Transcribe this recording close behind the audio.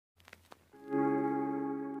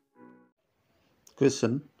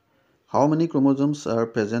Question: How many chromosomes are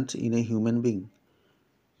present in a human being?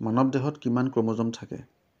 মানৱ দেহত কিমান ক্ৰোমোজোম থাকে?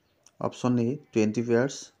 Option A 20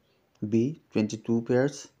 pairs, B 22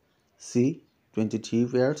 pairs, C 23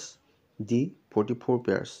 pairs, D 44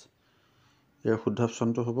 pairs. ইয়াৰ শুদ্ধ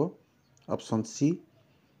অপশ্যনটো হ'ব Option C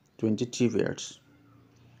 23 pairs.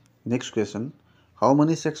 Next question: How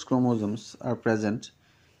many sex chromosomes are present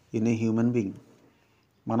in a human being?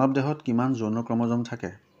 মানৱ দেহত কিমান যৌন ক্ৰোমোজোম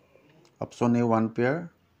থাকে? Option A 1 pair,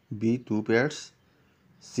 B 2 pairs,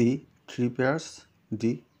 C 3 pairs, D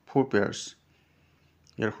 4 pairs.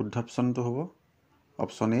 ইয়াৰ শুদ্ধ অপশ্যনটো হ'ব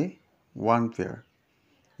Option A 1 pair.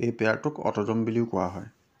 এই পেয়াৰটোক অট'জম বুলিও কোৱা হয়।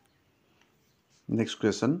 Next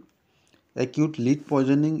question: Acute lead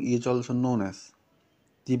poisoning is also known as.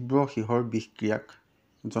 তীব্ৰ শিহৰ বিষক্ৰিয়াক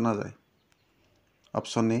জনা যায়।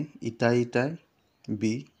 Option A ইটাই, B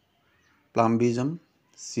প্লাম্বিজম,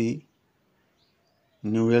 C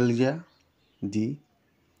নিউৰেলজিয়া, D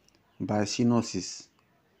বাইচিনোচিছ।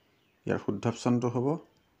 ইয়াৰ শুদ্ধ অপশ্যনটো হ'ব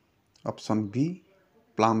Option B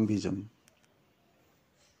প্লাম্বিজম।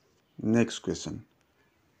 Next question: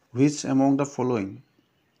 Which among the following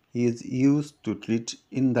is used to treat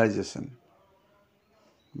indigestion?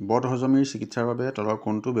 বদহজমীৰ চিকিৎসাৰ বাবে তলৰ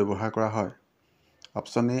কোনটো ব্যৱহাৰ কৰা হয়?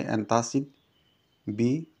 Option A antacid, B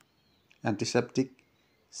এন্টিসেপ্টিক,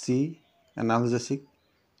 C analgesic,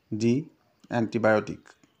 D antibiotic.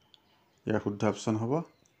 ইয়াৰ শুদ্ধ অপশ্যন হ'ব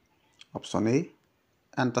Option A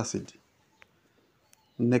antacid.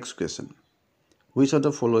 Next question: Which of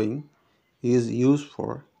the following is used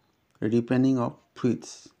for ripening of fruits?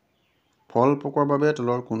 ফল পকৰ বাবে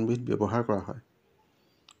তলৰ কোনবিধ ব্যৱহাৰ কৰা হয়?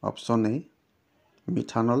 Option A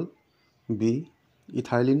methanol, B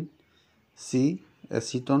ethylene, C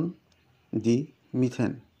acetone, D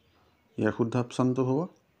methane. ইয়াৰ শুদ্ধ অপশ্যনটো হ'ব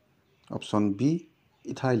Option B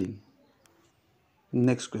ethylene.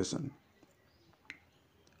 Next question: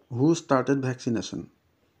 Who started vaccination?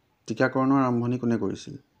 টিকাকৰণৰ আৰম্ভণি কোনে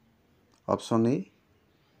কৰিছিল? Option A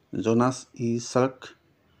Jonas E shark,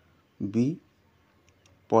 B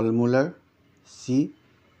Paul Müller, C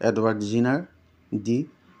Edward জিনাৰ, D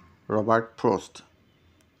Robert Frost.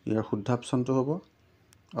 ইয়াৰ শুদ্ধ অপশ্যনটো হ'ব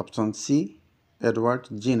Option C Edward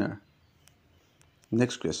জিনাৰ।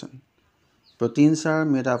 Next question: Proteins are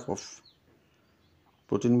made up of.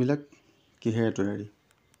 প্ৰটিনবিলাক কিহেৰে তৈয়াৰী?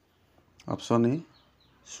 Option A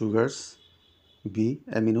sugars, B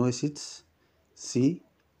amino acids, C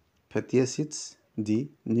fatty acids, D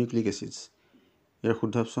nucleic acids. ইয়াৰ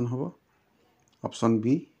শুদ্ধ option হ'ব Option B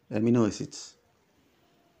amino acids.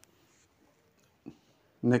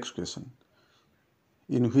 Next question: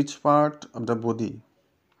 In which part of the body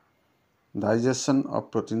digestion of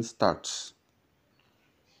protein starts?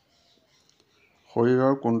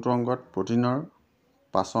 শৰীৰৰ কোনটো অংগত প্ৰটিনৰ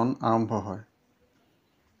পাচন আৰম্ভ হয়?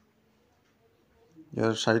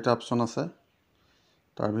 ইয়াৰ 4টা অপশ্যন আছে।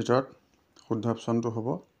 তাৰ ভিতৰত শুদ্ধ অপশ্যনটো হ'ব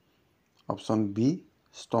Option B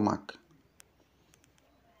stomach.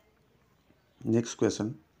 Next question: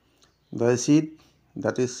 The acid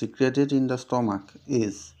that is secreted in the stomach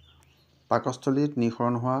is. পাকস্থলীত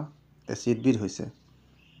নিঃসৰণ হোৱা এচিডবিধ হৈছে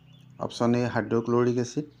Option A hydrochloric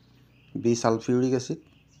acid, B সালফিউৰিক acid,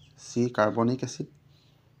 C carbonic acid,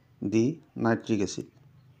 D nitric acid.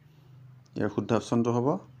 ইয়াৰ শুদ্ধ অপশ্যনটো হ'ব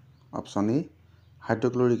Option A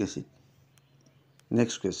hydrochloric acid.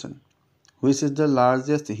 Next question: Which is the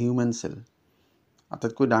largest human cell?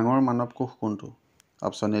 আটাইতকৈ ডাঙৰ মানৱ কোষ কোনটো?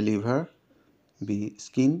 Option A liver, B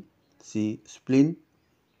skin, C স্প্লিন,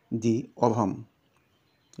 D অভাম।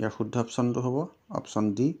 ইয়াৰ শুদ্ধ অপশ্যনটো হ'ব Option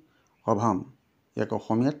D অভাম। ইয়াক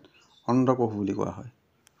অসমীয়াত অণ্ডকোষ বুলি কোৱা হয়।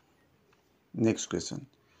 Next question: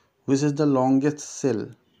 Which is the longest cell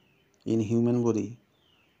in human body?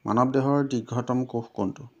 মানৱ দেহৰ দীৰ্ঘতম কোষ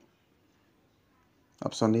কোনটো?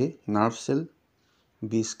 Option A nerve cell,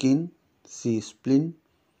 B skin, C spleen,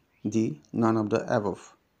 D none of the above.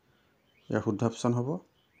 ইয়াৰ শুদ্ধ অপশ্যন হ'ব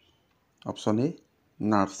Option A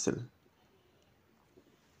nerve cell.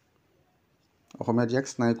 অসমীয়াত ইয়াক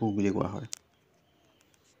স্নায়ুকোষ বুলি কোৱা হয়।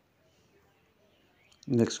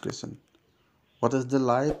 Next question: What is the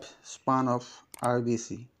life span of RBC?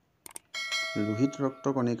 Lohit ৰক্ত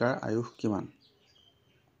কণিকাৰ আয়ুস কিমান?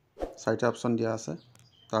 4টা অপশ্যন দিয়া আছে।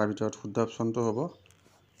 তাৰ ভিতৰত শুদ্ধ অপশ্যনটো হ'ব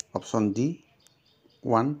Option D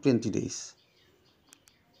 120 days.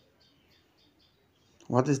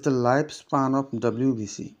 What is the life span of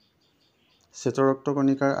WBC? শ্বেত ৰক্ত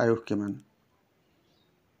কণিকাৰ আয়ুস কিমান?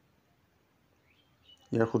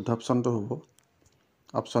 ইয়াৰ শুদ্ধ অপশ্যনটো হ'ব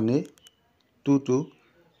Option A 2 to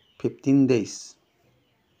 15 days.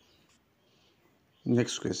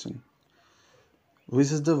 Next question: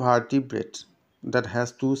 Which is the vertebrate that has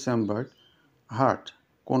two chambered heart?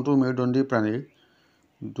 কোনটো মেৰুদণ্ডী প্ৰাণীৰ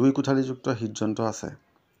দুই কোঠালীযুক্ত হৃদযন্ত্ৰ আছে?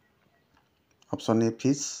 Option A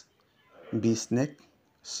fish, B snack,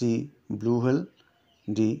 C blue whale,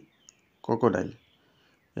 D crocodile.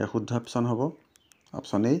 ইয়াৰ শুদ্ধ অপশ্যন হ'ব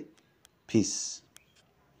option A fish.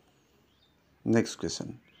 Next question,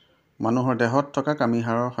 মানুহৰ দেহত থকা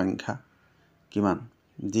কামিহাড়ৰ সংখ্যা কিমান?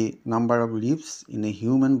 দি number of ৰিবছ in a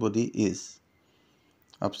human body is?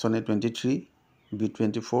 Option A 23, B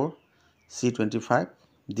 24, C 25,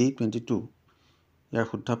 D 22। ইয়াৰ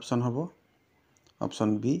শুদ্ধ অপশ্যন হ'ব option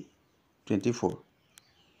B 24।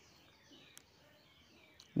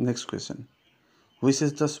 Next question, which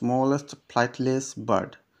is the smallest ফ্লাইটলেছ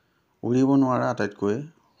bird? উৰিব নোৱাৰা আটাইতকৈ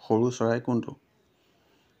সৰু চৰাই কোনটো?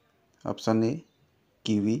 Option A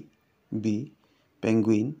kiwi, B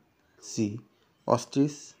penguin, C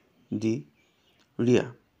অষ্ট্ৰিচ, D Riya.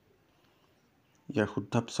 ইয়াৰ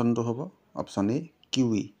শুদ্ধ অপশ্যনটো হ'ব option A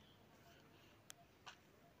kiwi.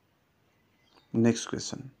 Next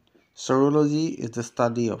question, চৰলজি is the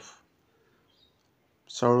study of?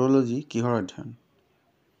 চৰলজি কিহৰ অধ্যয়ন?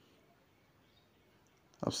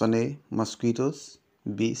 Option A মস্কুইটোছ,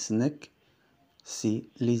 B snack, C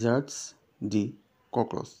লিজাৰ্ডছ, D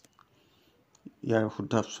ককৰ'চ। ইয়াৰ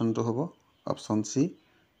শুদ্ধ অপশ্যনটো হ'ব অপশ্যন চি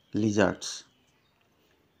লিজাৰ্ডছ।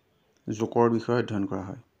 জোকৰ বিষয়ে অধ্যয়ন কৰা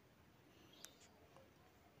হয়।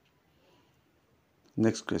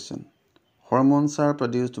 নেক্সট কুৱেশ্যন, হৰম'নছ আৰ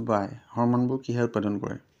প্ৰডিউচড বাই? হৰম'নবোৰ কিহে উৎপাদন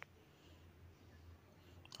কৰে?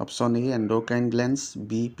 Option A endocrine glands,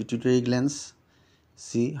 B pituitary glands,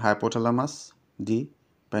 C hypothalamus, D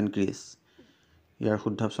pancreas. ইয়াৰ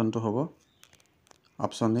শুদ্ধ অপশ্যনটো হ'ব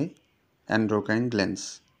option A endocrine glands.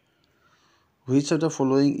 Which of the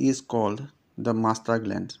following is cold the master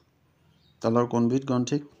gland? তলৰ কোনবিধ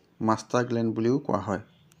গ্ৰন্থিক মাষ্টাৰ গ্লেণ্ড বুলিও কোৱা হয়?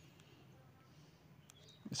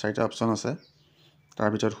 চাৰিটা অপশ্যন আছে, তাৰ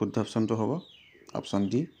ভিতৰত শুদ্ধ অপশ্যনটো হ'ব option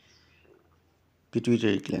D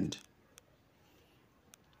pituitary gland.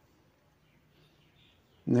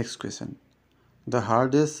 Next question, the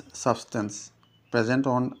হাৰ্ডেষ্ট substance present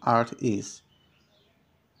on earth is?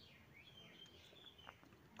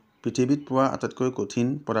 পৃথিৱীত পোৱা আটাইতকৈ কঠিন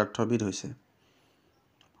পদাৰ্থবিধ হৈছে?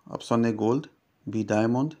 Option A gold, B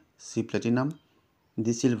diamond, C platinum,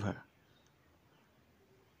 D silver.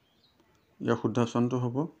 ইয়াৰ শুদ্ধ অপশ্যনটো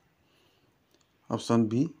হ'ব option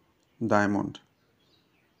B diamond.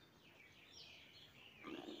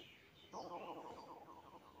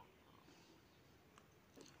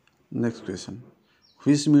 Next question,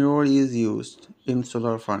 which মিৰৰ is used in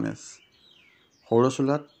solar furnace?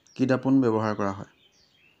 সৌৰচুলাত কি দাপোন ব্যৱহাৰ কৰা হয়?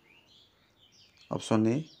 অপশ্যন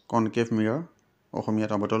এ কনকেভ মিৰৰ,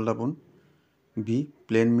 অসমীয়াত অৱতল দাপোন, বি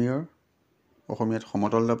প্লেন মিৰৰ, অসমীয়াত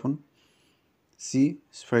সমতল দাপোন, চি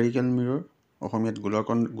স্ফেৰিকেল মিৰৰ, অসমীয়াত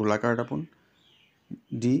গোলাকাৰ দাপোন,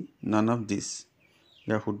 ডি নান অফ দিছ।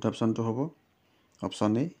 ইয়াৰ শুদ্ধ অপশ্যনটো হ'ব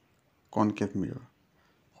অপশ্যন এ কনকেভ মিৰৰ।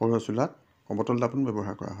 সৌৰচুলাত অৱতল দাপোন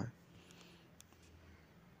ব্যৱহাৰ কৰা হয়।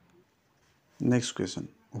 Next question,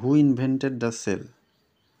 who invented the cell?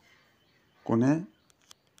 কোনে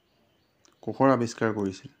কোষৰ আৱিষ্কাৰ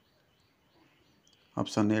কৰিছিল?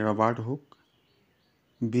 Option A Robert Hooke,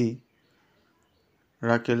 B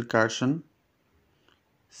Raquel Carson,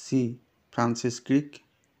 C Francis Crick,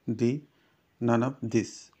 D none of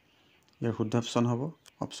this. ইয়াৰ শুদ্ধ অপশ্যন হ'ব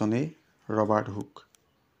option A Robert Hooke.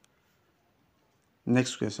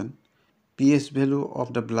 Next question, P H value of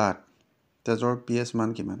the blood? তেজৰ P H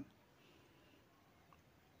মান কিমান?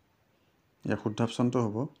 ইয়াৰ শুদ্ধ অপশ্যনটো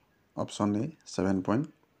হ'ব option A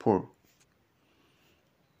 7.4।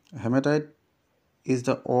 হেমেটাইট is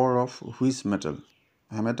the or of which metal?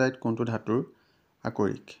 হেমেটাইট কোনটো ধাতুৰ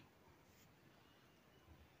আকৰিক?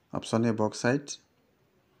 Option A bauxite,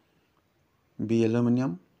 B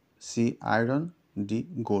aluminium, C iron, D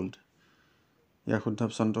gold. ইয়াৰ শুদ্ধ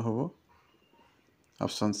অপশ্যনটো হ'ব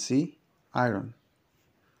option C iron.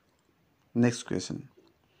 Next question,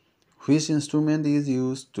 which instrument is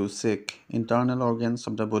use to check internal organs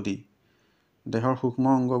of the body? দেহৰ সূক্ষ্ম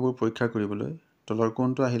অংগবোৰ পৰীক্ষা কৰিবলৈ তলৰ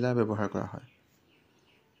কোনটো আহিলা ব্যৱহাৰ কৰা হয়?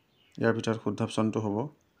 ইয়াৰ ভিতৰত শুদ্ধ অপশ্যনটো হ'ব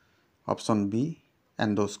option B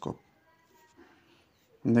এণ্ডস্কোপ।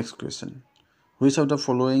 Next question, which of the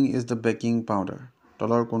following is the baking powder?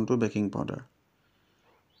 তলৰ কোনটো বেকিং পাউডাৰ?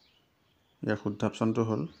 ইয়াৰ শুদ্ধ অপশ্যনটো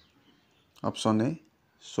হ'ল option A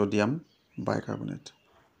sodium bicarbonate.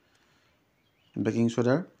 Baking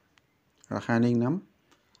ছ'ডাৰ ৰাসায়নিক নাম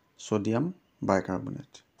sodium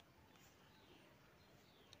bicarbonate.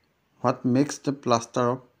 What max the plaster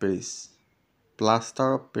of Paris?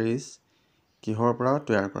 Plaster of Paris কিহৰ পৰা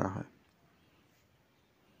তৈয়াৰ কৰা হয়?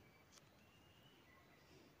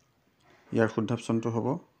 ইয়াৰ শুদ্ধ অপশ্যনটো হ'ব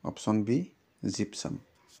option B gypsum.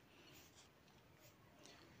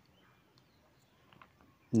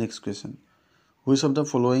 Next question, which of the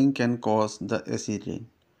following can cause the acid rain?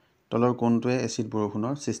 তলৰ কোনটোৱে এচিড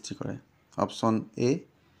বৰষুণৰ সৃষ্টি কৰে? Option A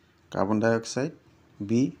carbon dye oxide,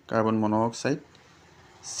 B carbon monoxide,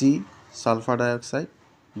 C sulphur dye oxide,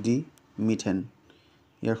 D methane.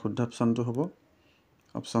 ইয়াৰ শুদ্ধ অপশ্যনটো হ'ব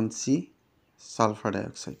option C sulphur dye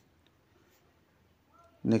oxide.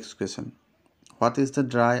 Next question, what is the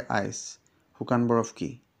dry ice? শুকান বৰফ কি?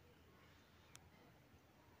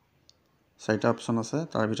 চাৰিটা অপশ্যন আছে,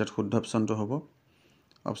 তাৰ ভিতৰত শুদ্ধ অপশ্যনটো হ'ব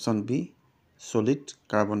option B solid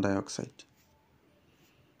carbon dye oxide.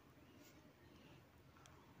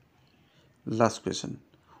 Last question,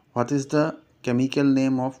 what is the chemical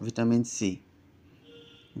name of vitamin C?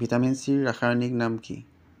 Vitamin চিৰ ৰাসায়নিক নাম কি?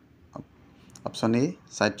 Option A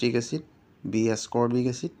citric acid, B ascorbic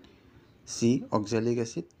acid, C oxalic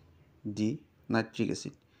acid, D nitric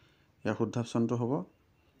acid. ইয়াৰ শুদ্ধ অপশ্যনটো হ'ব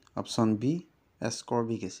অপশ্যন বি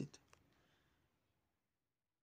এস্কৰ্বিক এচিড।